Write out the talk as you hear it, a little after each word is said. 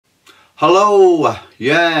Hello,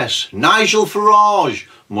 yes, Nigel Farage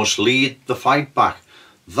must lead the fight back.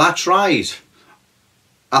 That's right.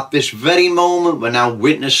 At this very moment, we're now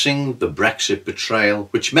witnessing the Brexit betrayal,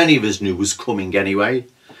 which many of us knew was coming anyway.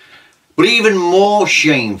 But even more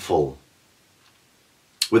shameful,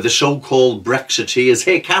 with the so-called Brexiteers,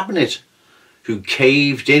 her cabinet, who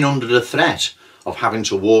caved in under the threat of having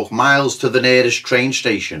to walk miles to the nearest train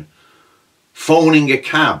station, phoning a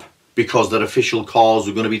cab because their official cars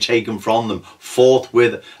were going to be taken from them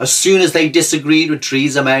forthwith. As soon as they disagreed with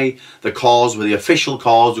Theresa May, the cars with the official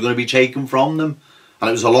cars were going to be taken from them. And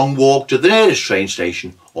it was a long walk to the nearest train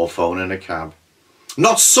station or phoning a cab.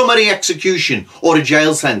 Not summary execution or a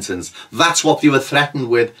jail sentence. That's what they were threatened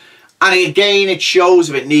with. And again, it shows,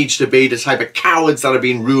 if it needs to be, the type of cowards that have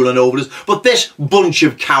been ruling over us. But this bunch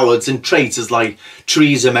of cowards and traitors like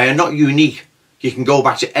Theresa May are not unique. You can go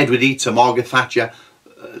back to Edward Heath, to Margaret Thatcher.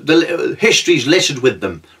 The history's littered with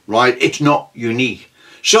them, right? It's not unique.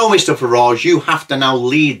 So, Mr. Farage, you have to now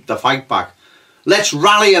lead the fight back. Let's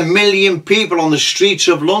rally 1 million people on the streets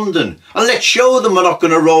of London and let's show them we're not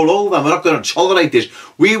going to roll over. We're not going to tolerate this.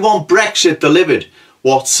 We want Brexit delivered.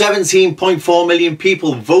 What 17.4 million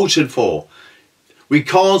people voted for. We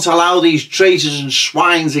can't allow these traitors and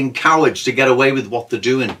swines and cowards to get away with what they're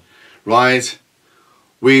doing, right?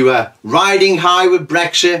 We were riding high with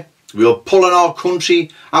Brexit. We were pulling our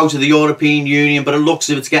country out of the European Union, but it looks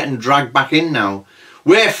as if it's getting dragged back in now.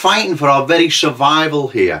 We're fighting for our very survival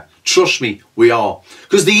here. Trust me, we are.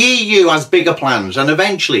 Because the EU has bigger plans, and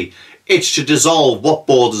eventually it's to dissolve what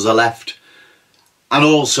borders are left. And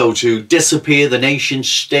also to disappear the nation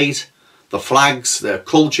state, the flags, the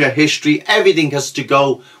culture, history, everything has to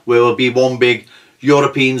go where will be one big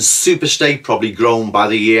European superstate, probably grown by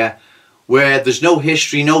the year, where there's no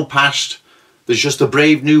history, no past. There's just a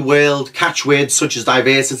brave new world, catchwords such as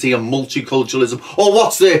diversity and multiculturalism. Or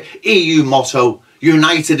what's the EU motto?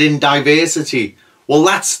 United in diversity. Well,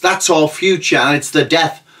 that's our future, and it's the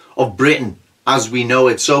death of Britain as we know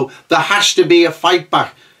it. So there has to be a fight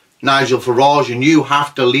back, Nigel Farage, and you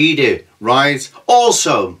have to lead it, right?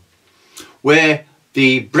 Also, where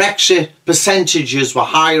the Brexit percentages were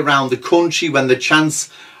high around the country, when the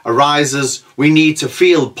chance arises, we need to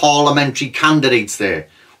field parliamentary candidates there.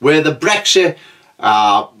 Where the Brexit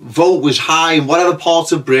vote was high in whatever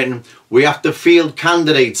part of Britain, we have to field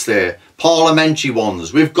candidates there, parliamentary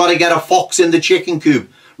ones. We've got to get a fox in the chicken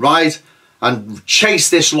coop, right? And chase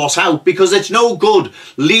this lot out, because it's no good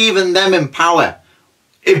leaving them in power.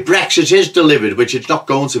 If Brexit is delivered, which it's not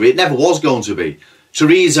going to be, it never was going to be.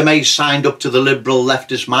 Theresa May signed up to the liberal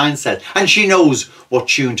leftist mindset, and she knows what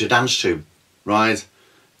tune to dance to, right?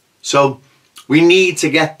 So we need to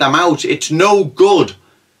get them out. It's no good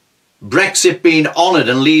Brexit being honoured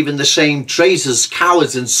and leaving the same traitors,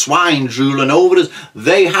 cowards and swines ruling over us.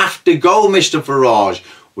 They have to go, Mr. Farage.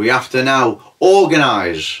 We have to now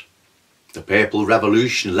organise the Purple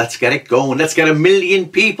Revolution. Let's get it going. Let's get 1 million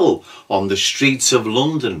people on the streets of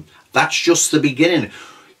London. That's just the beginning.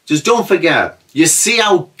 Just don't forget, you see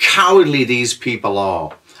how cowardly these people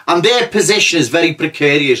are. And their position is very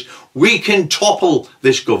precarious. We can topple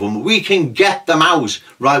this government. We can get them out,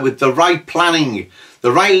 right, with the right planning,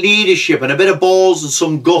 the right leadership and a bit of balls and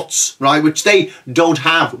some guts, right, which they don't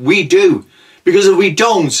have. We do. Because if we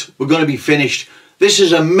don't, we're going to be finished. This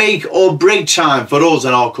is a make or break time for us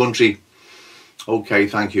and our country. Okay,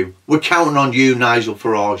 thank you. We're counting on you, Nigel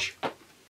Farage.